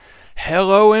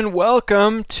Hello and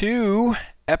welcome to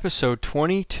episode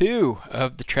 22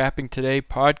 of the Trapping Today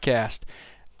podcast.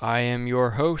 I am your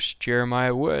host,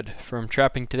 Jeremiah Wood from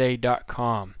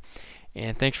trappingtoday.com,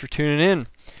 and thanks for tuning in.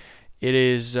 It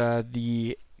is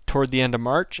toward the end of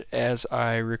March as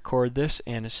I record this,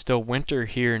 and it's still winter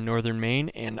here in northern Maine,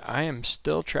 and I am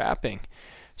still trapping.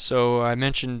 So I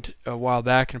mentioned a while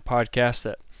back in a podcast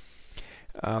that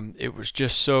it was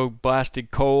just so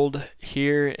blasted cold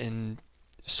here and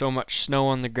so much snow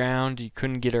on the ground, you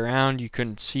couldn't get around, you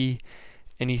couldn't see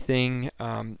anything.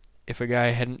 If a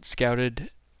guy hadn't scouted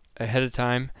ahead of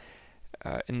time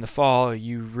in the fall,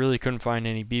 you really couldn't find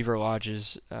any beaver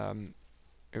lodges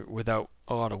without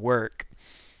a lot of work.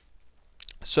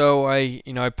 So I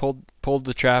pulled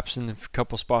the traps in the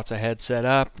couple spots I had set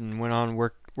up and went on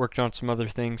worked on some other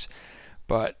things,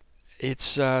 but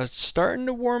it's starting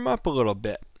to warm up a little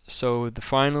bit. So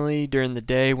finally during the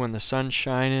day when the sun's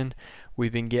shining,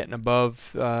 we've been getting above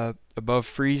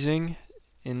freezing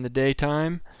in the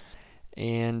daytime,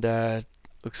 and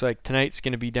looks like tonight's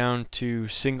going to be down to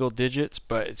single digits,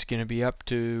 but it's going to be up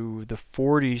to the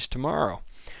 40s tomorrow.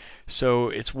 So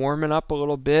it's warming up a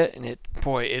little bit, and it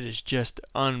is just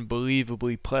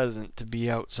unbelievably pleasant to be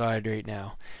outside right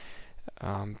now,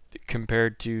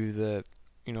 compared to the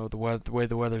way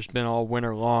the weather's been all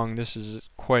winter long. This is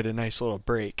quite a nice little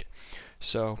break.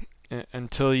 So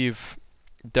until you've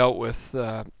dealt with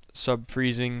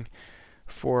sub-freezing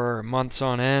for months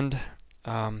on end,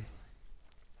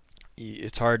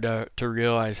 it's hard to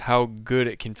realize how good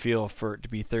it can feel for it to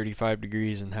be 35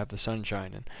 degrees and have the sun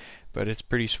shining, but it's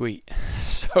pretty sweet.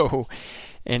 So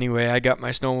anyway, I got my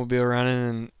snowmobile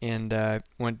running and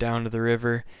went down to the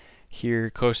river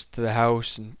here close to the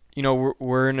house, and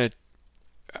we're in a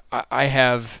I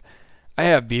have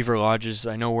beaver lodges.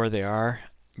 I know where they are,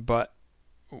 but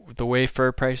the way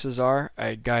fur prices are,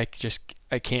 I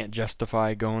can't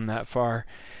justify going that far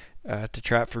to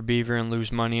trap for beaver and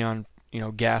lose money on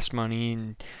gas money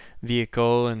and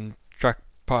vehicle and truck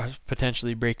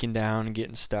potentially breaking down and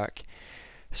getting stuck.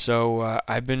 So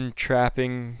I've been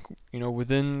trapping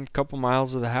within a couple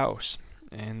miles of the house,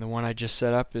 and the one I just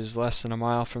set up is less than a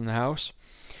mile from the house,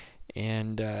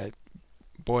 and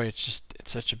it's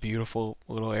such a beautiful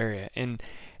little area. And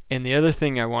the other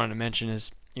thing I wanted to mention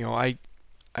is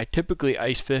I typically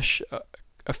ice fish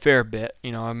a fair bit.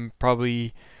 I'm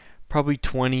probably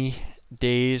 20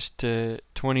 to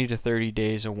 30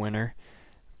 days a winter.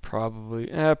 Probably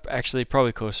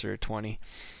closer to 20.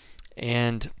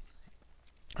 And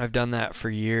I've done that for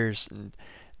years. And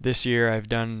this year I've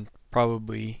done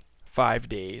probably 5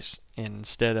 days. And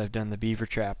instead I've done the beaver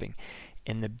trapping.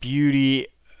 And the beauty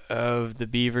of the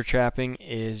beaver trapping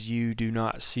is you do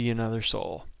not see another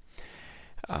soul.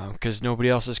 Because nobody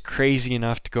else is crazy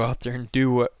enough to go out there and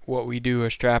do what we do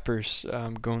as trappers,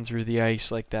 going through the ice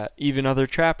like that. Even other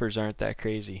trappers aren't that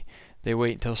crazy. They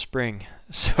wait until spring.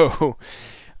 So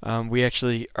we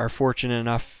actually are fortunate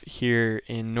enough here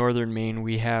in northern Maine.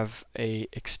 We have a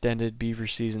extended beaver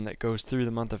season that goes through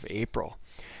the month of April.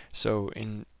 So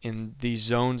in these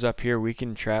zones up here, we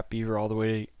can trap beaver all the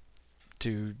way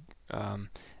to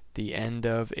the end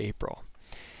of April.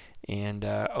 And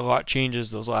a lot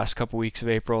changes those last couple weeks of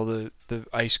April. The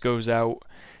ice goes out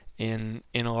in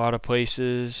a lot of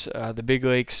places. The big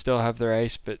lakes still have their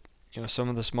ice, but some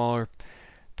of the smaller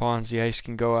ponds, the ice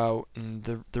can go out, and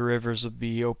the rivers will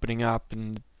be opening up,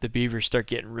 and the beavers start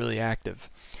getting really active.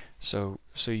 So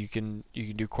you can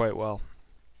do quite well.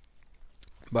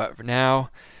 But for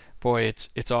now,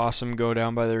 it's awesome. Go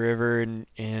down by the river and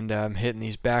hitting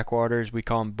these backwaters. We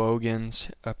call them bogans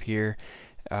up here.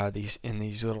 These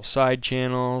little side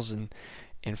channels and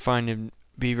finding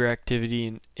beaver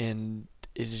activity, and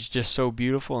it is just so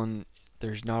beautiful, and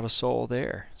there's not a soul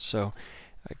there. So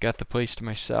I got the place to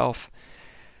myself.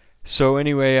 So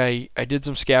anyway, I did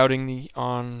some scouting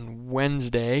on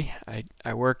Wednesday.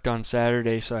 I worked on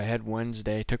Saturday, so I had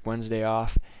Wednesday. I took Wednesday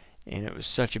off, and it was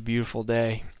such a beautiful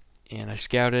day. And I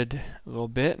scouted a little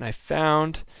bit, and I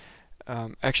found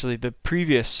actually the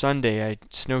previous Sunday I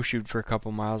snowshoed for a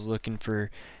couple miles looking for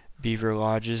beaver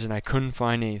lodges, and I couldn't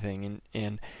find anything,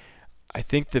 and I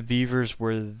think the beavers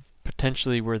were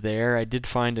there. I did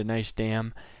find a nice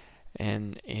dam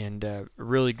and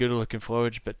really good looking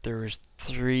flowage, but there was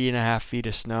 3.5 feet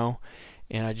of snow,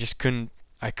 and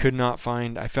I could not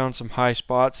find. I found some high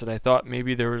spots that I thought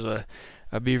maybe there was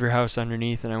a beaver house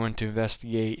underneath, and I went to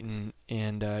investigate, and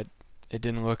it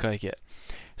didn't look like it.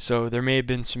 So there may have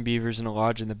been some beavers in a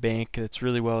lodge in the bank that's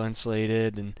really well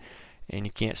insulated, and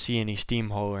you can't see any steam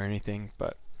hole or anything.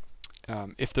 But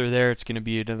if they're there, it's going to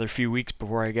be another few weeks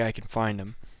before a guy can find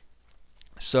them.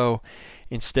 So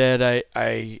instead,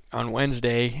 I on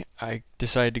Wednesday I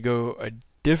decided to go a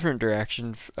different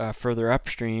direction, further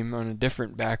upstream on a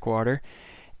different backwater,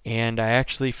 and I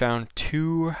actually found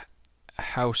two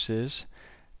houses,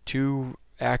 two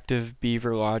active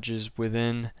beaver lodges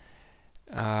within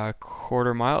a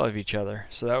quarter mile of each other.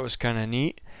 So that was kind of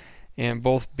neat, and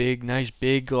both big, nice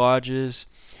big lodges.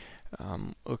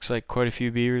 Looks like quite a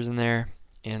few beavers in there,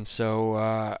 and so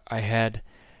I had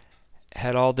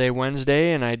all day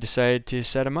Wednesday, and I decided to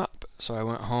set them up. So I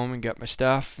went home and got my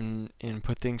stuff and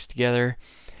put things together.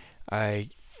 I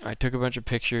I took a bunch of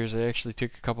pictures. I actually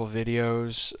took a couple of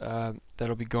videos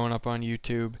that'll be going up on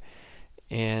YouTube,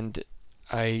 and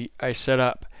I set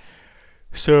up.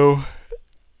 So,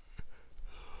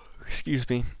 excuse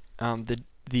me.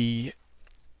 The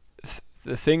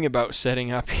the thing about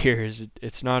setting up here is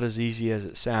it's not as easy as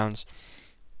it sounds.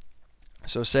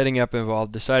 So setting up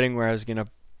involved deciding where I was gonna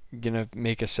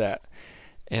make a set,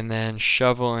 and then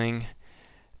shoveling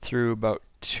through about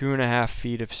 2.5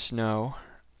 feet of snow.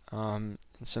 In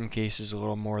some cases, a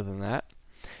little more than that.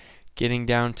 Getting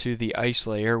down to the ice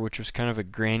layer, which was kind of a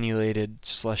granulated,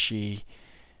 slushy,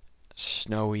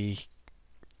 snowy,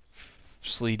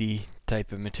 sleety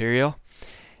type of material,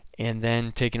 and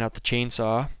then taking out the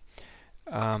chainsaw,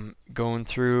 going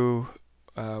through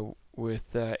with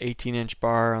 18-inch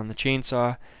bar on the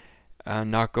chainsaw,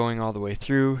 not going all the way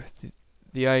through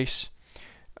the ice.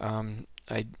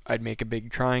 I'd make a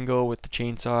big triangle with the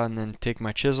chainsaw and then take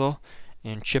my chisel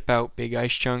and chip out big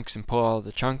ice chunks and pull all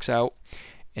the chunks out,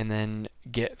 and then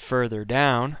get further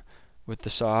down with the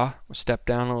saw, step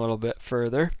down a little bit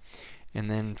further,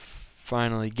 and then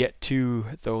finally get to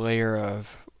the layer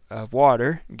of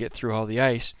water, get through all the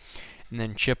ice, and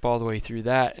then chip all the way through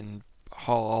that and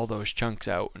haul all those chunks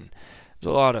out. And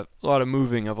there's a lot of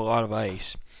moving of a lot of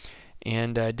ice.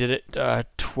 And I did it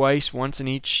twice, once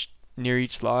in near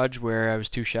each lodge where I was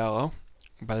too shallow.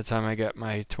 By the time I got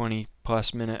my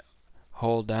 20+ minute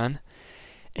hole done,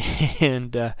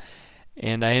 and I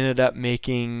ended up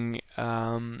making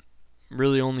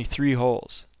really only 3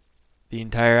 holes the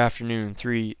entire afternoon.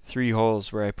 Three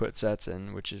holes where I put sets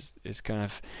in, which is kind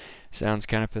of sounds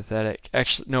kind of pathetic.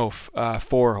 Actually, no,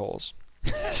 4 holes.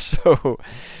 So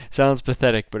sounds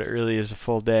pathetic, but it really is a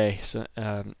full day. So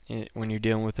when you're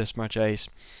dealing with this much ice,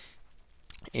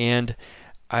 and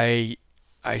I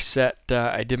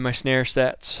did my snare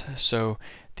sets. So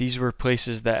these were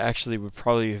places that actually would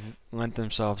probably have lent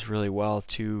themselves really well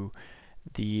to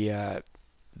the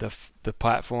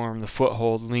platform, the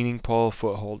foothold, leaning pole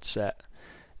foothold set,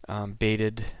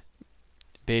 baited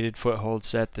foothold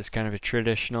set. That's kind of a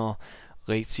traditional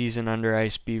late season under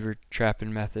ice beaver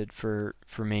trapping method for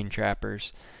Maine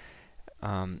trappers.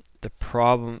 The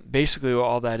problem, basically,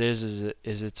 all that is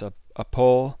it's a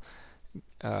pole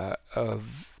of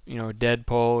a dead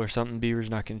pole or something beaver's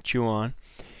not going to chew on,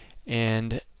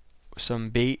 and some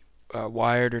bait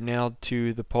wired or nailed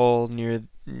to the pole near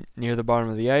the bottom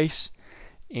of the ice,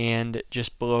 and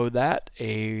just below that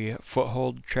a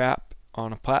foothold trap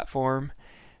on a platform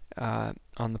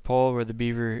on the pole where the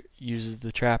beaver uses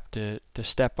the trap to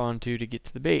step onto to get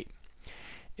to the bait.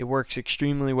 It works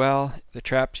extremely well. The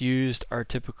traps used are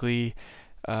typically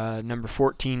number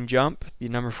 14 jump, the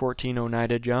number 14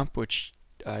 Oneida jump, which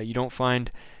you don't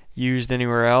find used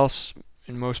anywhere else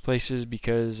in most places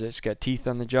because it's got teeth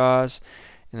on the jaws,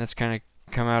 and that's kind of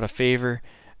come out of favor,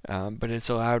 but it's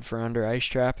allowed for under ice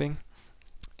trapping,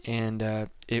 and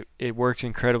it works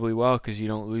incredibly well because you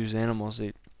don't lose animals.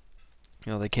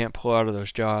 They can't pull out of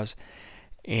those jaws.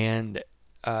 And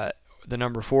the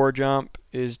number 4 jump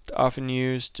is often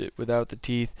used without the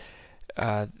teeth.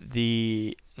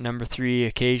 The number 3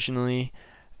 occasionally,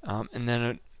 and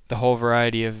then the whole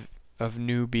variety of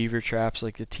new beaver traps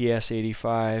like the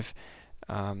TS85,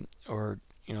 or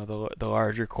the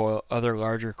larger coil, other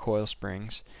larger coil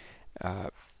springs,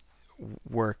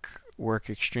 work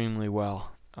extremely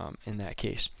well in that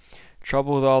case.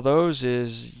 Trouble with all those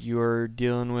is you're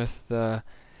dealing with at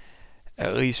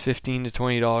least $15 to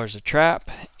 $20 a trap,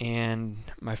 and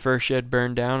my first shed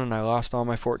burned down and I lost all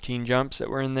my 14 jumps that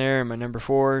were in there and my number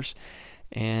 4s,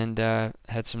 and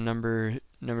had some number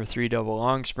 3 double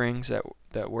long springs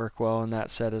that work well in that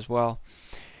set as well,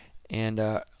 and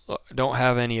don't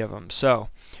have any of them. So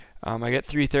I get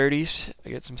 330s, I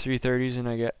get some 330s, and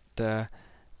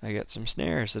I get some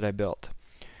snares that I built.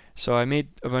 So I made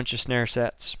a bunch of snare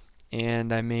sets,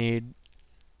 and that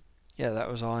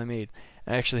was all I made.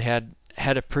 I actually had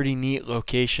a pretty neat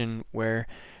location where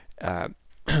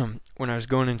when I was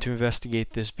going in to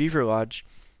investigate this beaver lodge,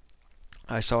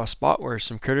 I saw a spot where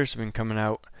some critters have been coming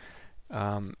out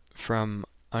from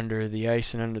under the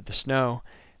ice and under the snow,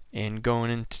 and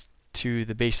going to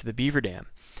the base of the beaver dam.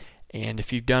 And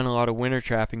if you've done a lot of winter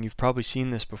trapping, you've probably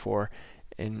seen this before.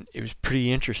 And it was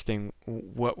pretty interesting.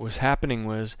 What was happening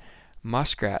was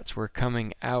muskrats were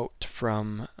coming out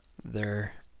from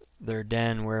their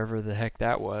den, wherever the heck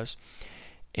that was,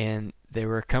 and they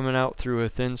were coming out through a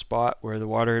thin spot where the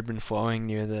water had been flowing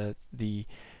near the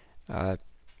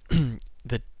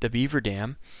beaver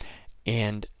dam,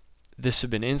 and this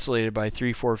had been insulated by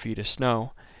 3-4 feet of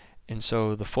snow, and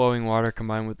so the flowing water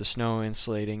combined with the snow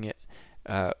insulating it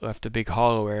left a big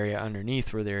hollow area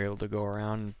underneath where they were able to go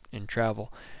around and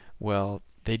travel. Well,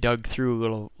 they dug through a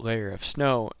little layer of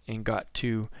snow and got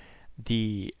to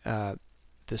the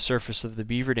surface of the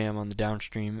beaver dam on the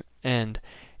downstream end,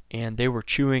 and they were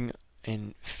chewing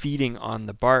and feeding on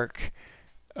the bark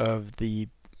of the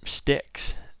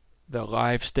sticks, the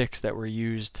live sticks that were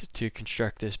used to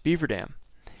construct this beaver dam.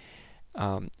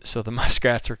 So the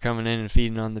muskrats were coming in and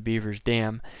feeding on the beaver's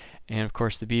dam, and of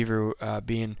course the beaver,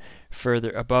 being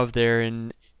further above there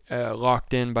and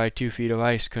locked in by 2 feet of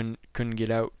ice, couldn't get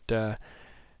out to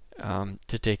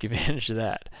take advantage of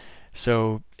that.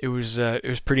 So it was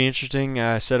pretty interesting.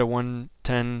 I set a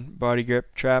 110 body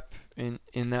grip trap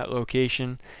in that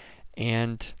location,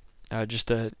 and just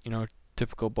a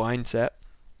typical blind set.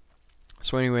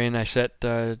 So anyway, and I set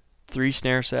 3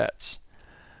 snare sets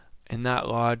in that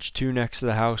lodge, 2 next to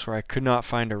the house where I could not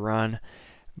find a run,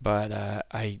 but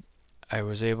I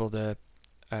was able to.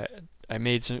 I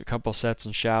made a couple sets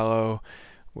in shallow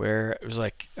where it was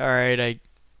like, all right,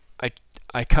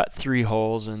 I cut 3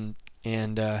 holes and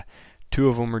 2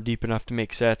 of them were deep enough to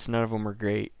make sets. None of them were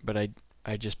great, but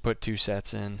I just put 2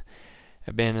 sets in,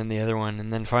 abandoned the other one,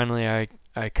 and then finally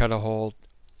I cut a hole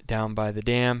down by the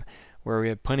dam where we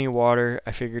had plenty of water.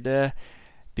 I figured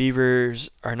beavers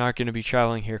are not going to be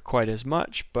traveling here quite as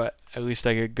much, but at least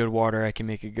I get good water. I can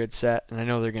make a good set, and I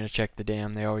know they're going to check the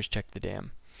dam. They always check the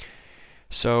dam.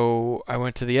 So I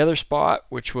went to the other spot,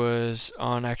 which was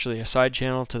on actually a side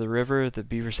channel to the river. The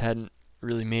beavers hadn't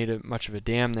really made much of a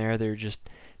dam there. They were just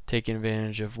taking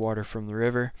advantage of water from the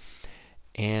river,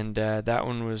 and that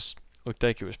one looked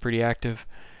like it was pretty active.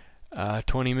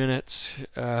 20 minutes,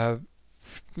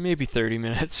 maybe 30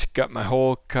 minutes, got my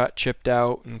hole cut, chipped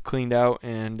out, and cleaned out,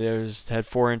 and had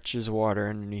 4 inches of water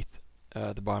underneath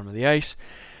the bottom of the ice.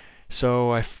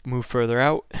 So I moved further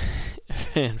out,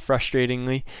 and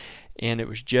frustratingly, and it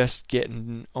was just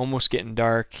almost getting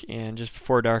dark, and just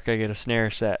before dark I get a snare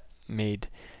set made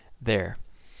there.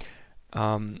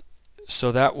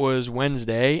 So that was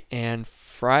Wednesday, and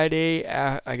Friday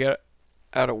I got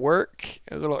out of work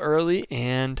a little early,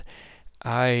 and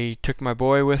I took my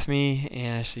boy with me,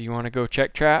 and I said, you want to go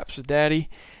check traps with Daddy?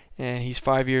 And he's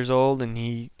 5 years old, and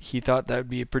he thought that would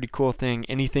be a pretty cool thing.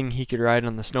 Anything he could ride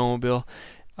on the snowmobile,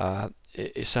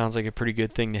 it sounds like a pretty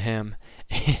good thing to him.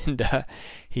 And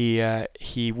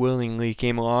he willingly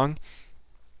came along,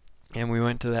 and we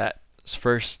went to that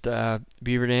first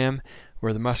beaver dam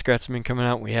where the muskrats have been coming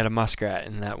out. We had a muskrat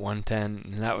in that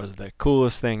 110, and that was the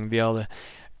coolest thing, to be able to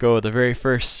go the very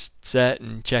first set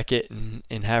and check it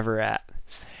and have her at.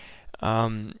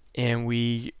 And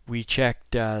we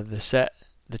checked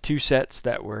the 2 sets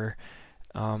that were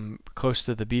close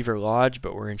to the beaver lodge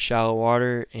but were in shallow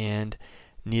water, and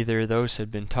neither of those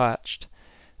had been touched.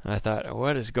 And I thought,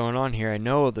 what is going on here? I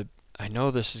know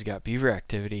this has got beaver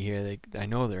activity here. I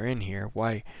know they're in here.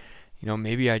 Why?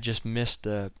 Maybe I just missed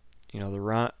the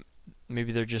run.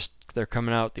 Maybe they're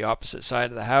coming out the opposite side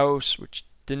of the house, which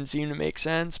didn't seem to make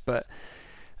sense. But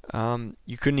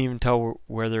you couldn't even tell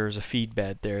where there was a feed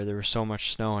bed there. There was so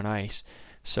much snow and ice.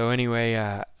 So anyway,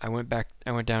 I went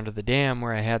down to the dam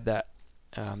where I had that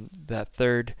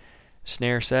 3rd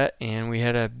snare set, and we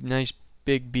had a nice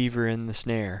big beaver in the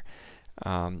snare.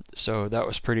 So that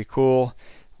was pretty cool.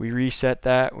 We reset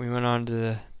that. We went on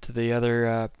to the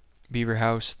other beaver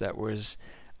house that was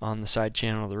on the side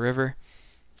channel of the river,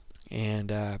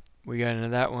 and we got into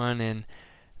that one, and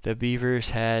the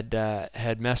beavers had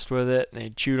messed with it. They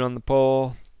chewed on the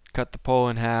pole, cut the pole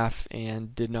in half,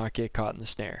 and did not get caught in the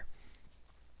snare.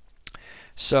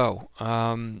 So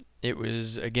it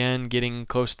was again getting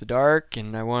close to dark,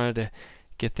 and I wanted to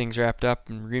get things wrapped up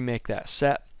and remake that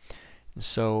set. And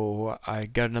so I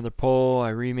got another pole, I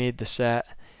remade the set,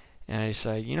 and I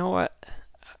decided, you know what,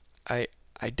 I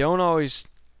always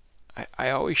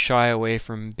shy away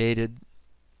from baited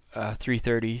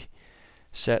 330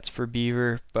 sets for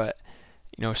beaver, but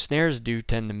snares do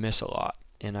tend to miss a lot,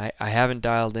 and I haven't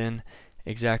dialed in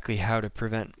exactly how to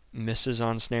prevent misses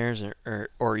on snares,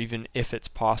 or even if it's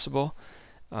possible.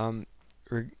 The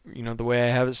way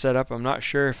I have it set up, I'm not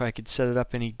sure if I could set it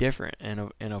up any different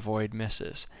and avoid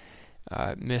misses.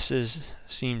 Misses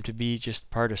seem to be just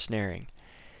part of snaring.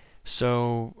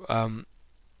 So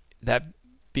that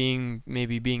being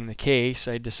the case,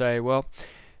 I decided, well,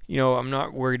 I'm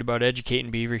not worried about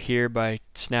educating beaver here by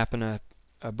snapping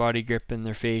a body grip in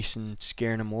their face and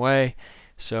scaring them away.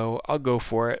 So I'll go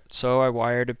for it. So I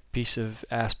wired a piece of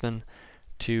aspen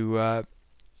to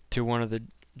one of the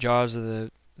jaws of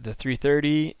the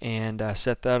 330 and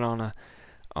set that on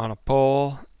a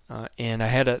pole. And I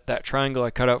had that triangle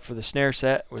I cut out for the snare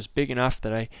set was big enough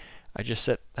that I just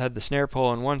had the snare pole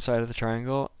on one side of the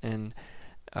triangle and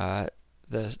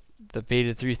the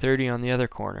baited 330 on the other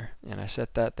corner, and I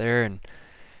set that there,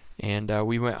 and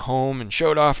we went home and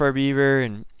showed off our beaver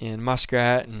and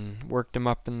muskrat and worked them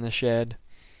up in the shed.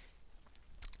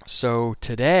 So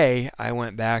today I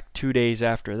went back 2 days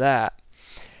after that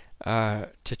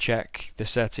to check the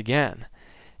sets again,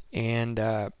 and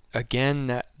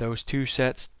again those two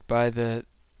sets by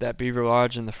that beaver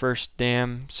lodge in the first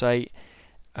dam site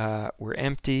were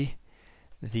empty.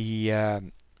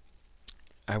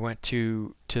 I went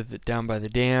to the down by the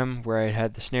dam where I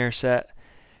had the snare set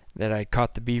that I'd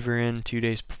caught the beaver in 2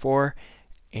 days before,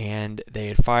 and they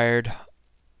had fired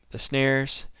the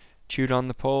snares, chewed on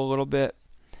the pole a little bit,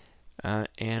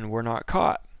 and were not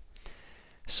caught.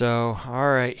 So,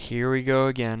 alright, here we go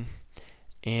again.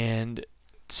 And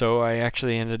so I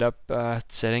actually ended up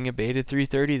setting a baited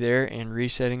 330 there and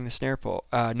resetting the snare pole.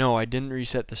 No, I didn't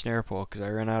reset the snare pole because I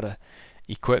ran out of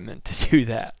equipment to do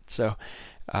that. So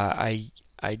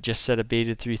I just set a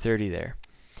baited 330 there.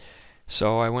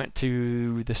 So I went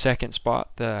to the second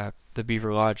spot, the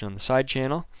Beaver Lodge on the side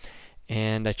channel,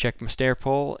 and I checked my snare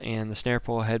pole, and the snare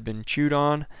pole had been chewed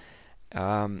on.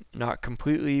 Not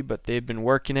completely, but they'd been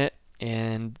working it,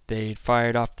 and they'd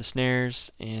fired off the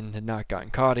snares and had not gotten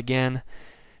caught again.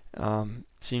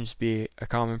 Seems to be a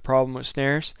common problem with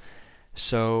snares.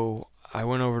 So I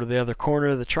went over to the other corner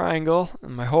of the triangle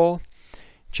in my hole,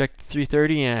 checked the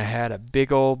 330, and I had a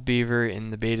big old beaver in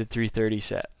the baited 330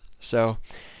 set. So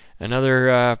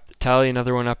another tally,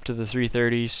 another one up to the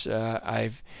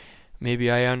 330s.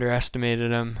 Maybe I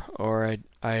underestimated them, or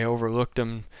I overlooked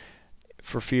them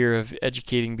for fear of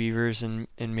educating beavers, and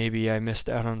maybe I missed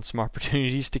out on some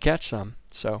opportunities to catch some.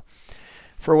 So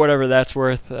for whatever that's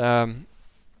worth,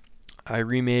 I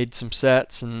remade some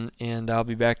sets, and I'll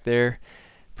be back there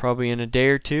probably in a day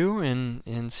or two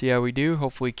and see how we do.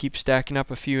 Hopefully keep stacking up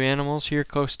a few animals here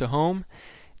close to home,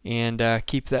 and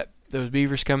keep those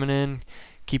beavers coming in,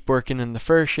 keep working in the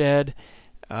fur shed,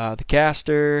 the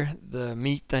caster, the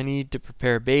meat I need to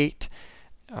prepare bait,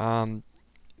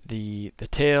 the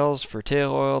tails for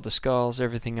tail oil, the skulls,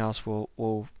 everything else.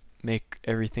 We'll make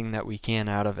everything that we can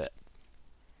out of it.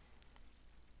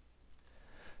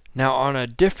 Now, on a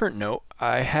different note,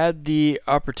 I had the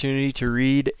opportunity to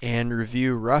read and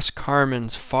review Russ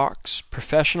Carman's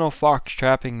Professional Fox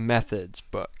Trapping Methods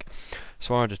book.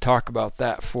 So I wanted to talk about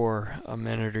that for a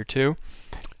minute or two.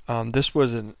 This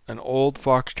was an old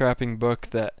fox trapping book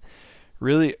that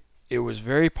really, it was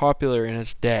very popular in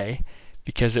its day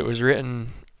because it was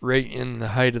written right in the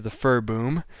height of the fur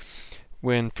boom,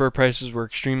 when fur prices were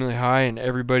extremely high and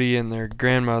everybody and their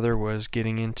grandmother was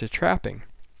getting into trapping.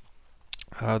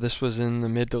 This was in the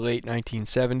mid to late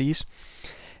 1970s,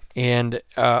 and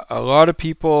a lot of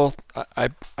people, I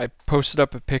posted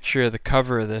up a picture of the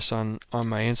cover of this on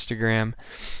my Instagram,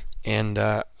 and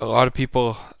a lot of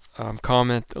people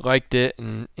liked it,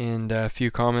 and a few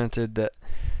commented that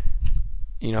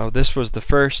this was the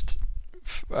first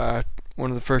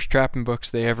one of the first trapping books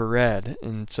they ever read,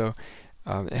 and so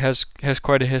it has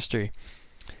quite a history.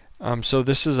 So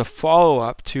this is a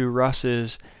follow-up to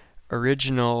Russ's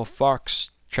original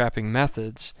fox trapping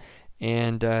methods,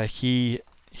 and he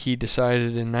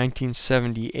decided in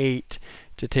 1978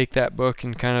 to take that book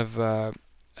and kind of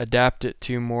adapt it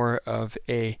to more of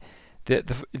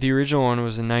the original one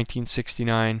was in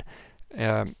 1969,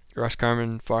 Russ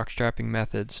Carman Fox Trapping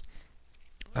Methods,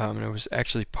 and it was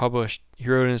actually published. He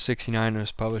wrote it in 69 and it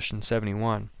was published in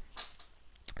 71,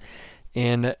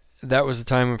 and that was the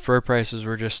time when fur prices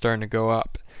were just starting to go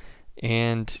up,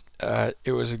 and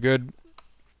it was a good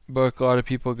book. A lot of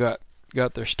people got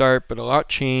their start, but a lot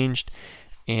changed,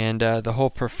 and the whole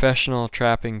professional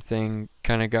trapping thing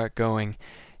kind of got going,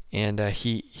 and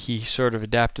he sort of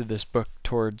adapted this book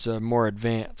towards a more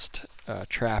advanced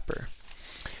trapper.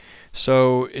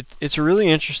 So it's a really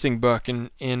interesting book,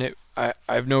 and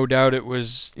I've no doubt it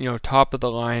was top of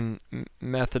the line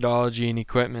methodology and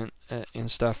equipment and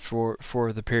stuff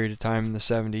for the period of time in the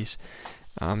 70s.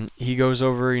 He goes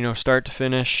over start to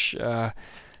finish the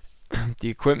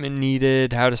equipment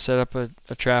needed, how to set up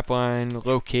a trap line,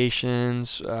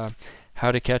 locations,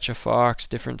 how to catch a fox,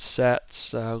 different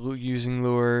sets, using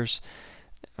lures,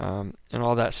 and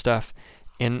all that stuff.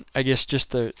 and I guess just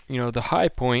the the high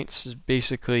points is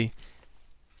basically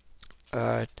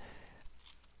uh,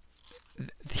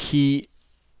 he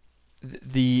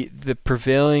the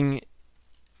prevailing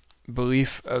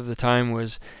belief of the time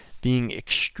was being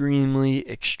extremely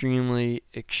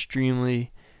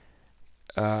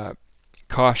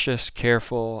cautious,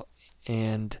 careful,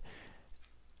 and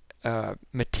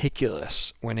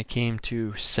meticulous when it came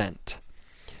to scent.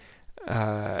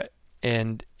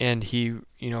 And he,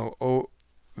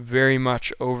 very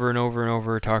much over and over and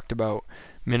over talked about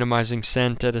minimizing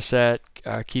scent at a set,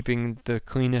 keeping the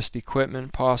cleanest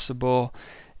equipment possible,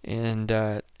 and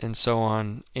so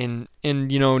on. And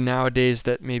nowadays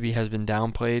that maybe has been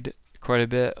downplayed quite a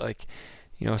bit. Like,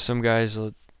 some guys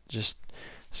will just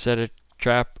set a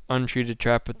untreated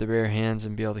trap with their bare hands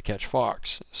and be able to catch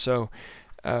fox. So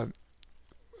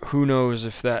who knows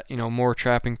if that, more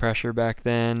trapping pressure back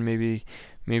then, maybe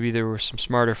there were some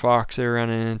smarter fox they were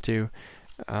running into,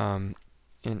 and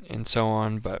so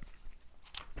on. But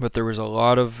there was a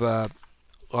lot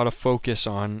of focus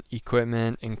on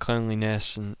equipment and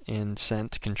cleanliness and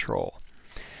scent control.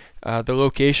 The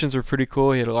locations were pretty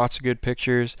cool. He had lots of good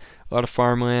pictures, a lot of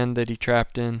farmland that he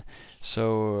trapped in,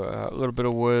 so a little bit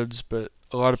of woods, but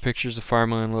a lot of pictures of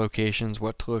farmland locations,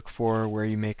 what to look for, where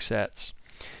you make sets.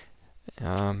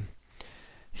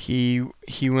 He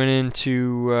went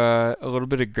into a little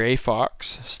bit of gray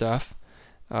fox stuff,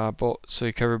 so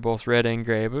he covered both red and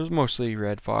gray, but it was mostly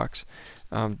red fox.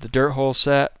 The dirt hole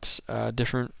set,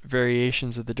 different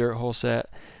variations of the dirt hole set,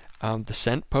 the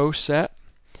scent post set,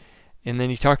 and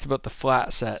then he talked about the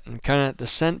flat set. And kind of the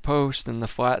scent post and the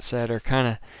flat set are kind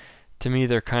of, to me,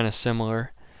 they're kind of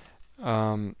similar.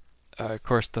 Of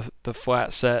course, the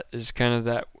flat set is kind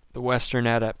of the Western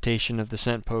adaptation of the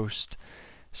scent post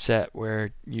set,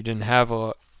 where you didn't have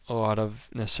a lot of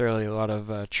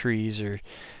trees or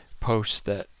posts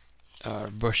that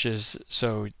bushes,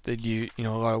 so a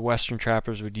lot of Western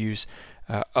trappers would use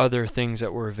other things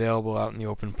that were available out in the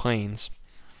open plains.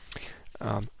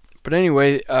 But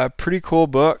anyway, pretty cool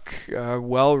book,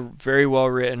 very well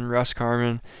written. Russ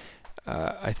Carman,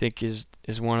 I think is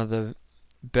one of the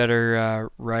better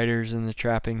writers in the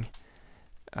trapping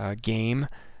game.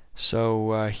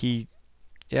 So he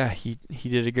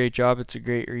did a great job. It's a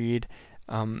great read.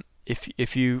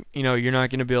 If you're not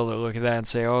going to be able to look at that and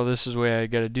say, oh, this is the way I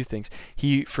got to do things.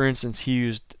 For instance, he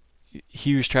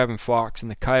was trapping fox, and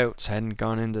the coyotes hadn't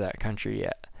gone into that country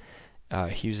yet.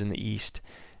 He was in the east,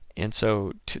 and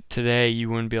so today you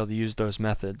wouldn't be able to use those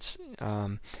methods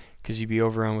because you'd be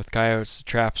overrun with coyotes. The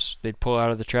traps, they'd pull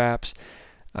out of the traps.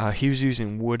 He was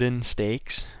using wooden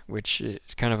stakes, which is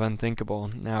kind of unthinkable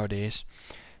nowadays.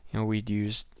 We'd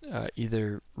use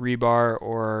either rebar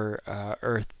or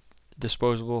earth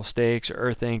disposable stakes or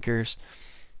earth anchors,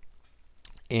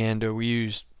 and we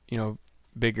used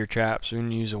bigger traps. We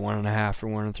didn't use a 1.5 or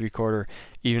 1 3/4.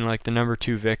 Even like the number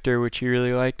 2 Victor, which he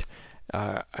really liked.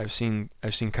 I've seen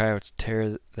coyotes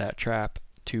tear that trap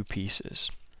to pieces,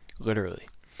 literally.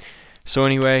 So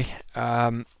anyway,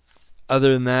 other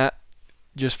than that,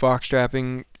 just fox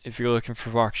trapping. If you're looking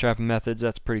for fox trapping methods,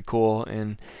 that's pretty cool,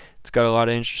 and it's got a lot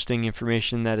of interesting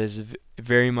information that is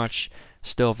very much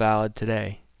still valid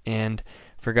today. And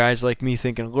for guys like me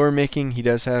thinking lure making, he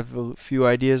does have a few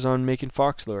ideas on making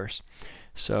fox lures.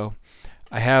 So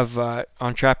I have on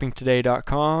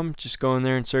trappingtoday.com, just go in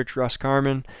there and search Russ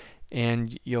Carman,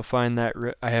 and you'll find that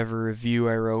I have a review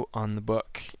I wrote on the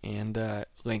book, and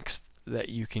links that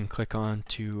you can click on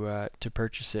to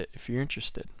purchase it if you're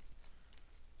interested.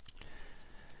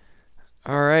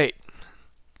 All right.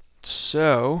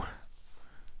 So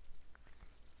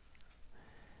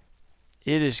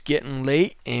it is getting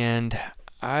late, and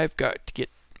I've got to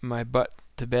get my butt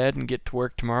to bed and get to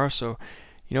work tomorrow. So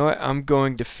you know what? I'm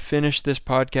going to finish this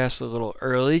podcast a little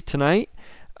early tonight.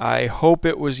 I hope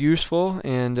it was useful,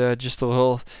 and just a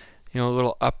little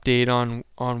update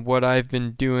on what I've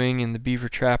been doing in the beaver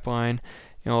trap line.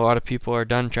 A lot of people are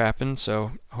done trapping,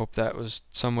 so I hope that was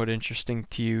somewhat interesting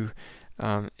to you.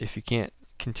 If you can't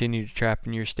continue to trap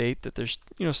in your state, that there's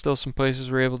still some places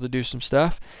we're able to do some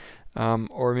stuff,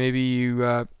 or maybe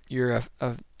you're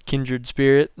a kindred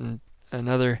spirit and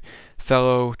another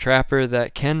fellow trapper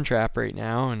that can trap right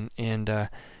now, and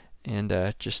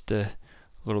just a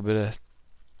little bit of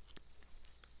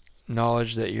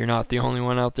knowledge that you're not the only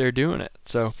one out there doing it.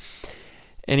 So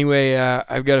anyway,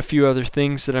 I've got a few other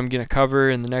things that I'm going to cover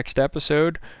in the next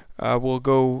episode. We'll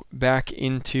go back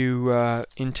into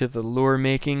the lure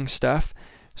making stuff.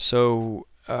 So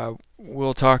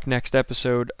we'll talk next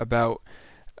episode about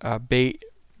bait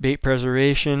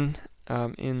preservation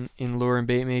in lure and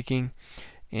bait making,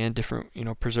 and different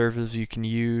preservatives you can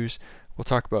use. We'll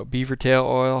talk about beaver tail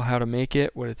oil, how to make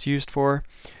it, what it's used for,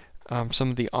 some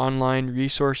of the online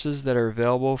resources that are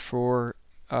available for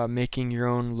making your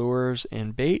own lures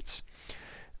and baits.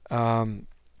 A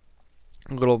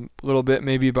little bit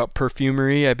maybe about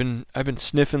perfumery. I've been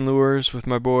sniffing lures with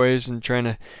my boys and trying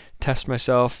to test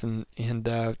myself and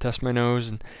test my nose,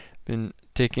 and been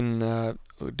doing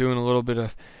a little bit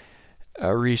of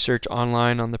research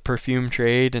online on the perfume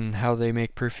trade and how they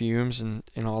make perfumes and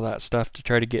all that stuff to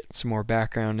try to get some more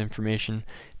background information.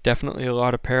 Definitely a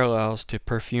lot of parallels to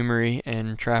perfumery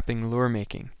and trapping lure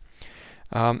making.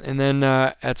 And then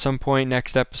at some point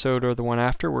next episode or the one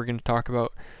after, we're going to talk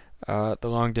about the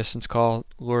long distance call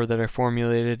lure that I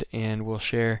formulated, and I'll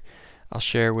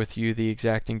share with you the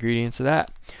exact ingredients of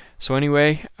that. So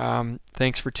anyway,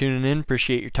 thanks for tuning in.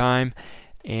 Appreciate your time,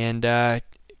 and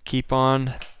keep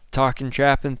on talking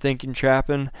trapping, thinking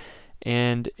trapping,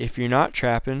 and if you're not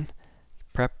trapping,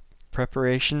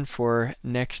 preparation for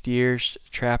next year's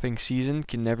trapping season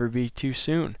can never be too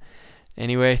soon.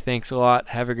 Anyway, thanks a lot.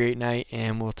 Have a great night,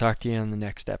 and we'll talk to you on the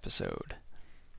next episode.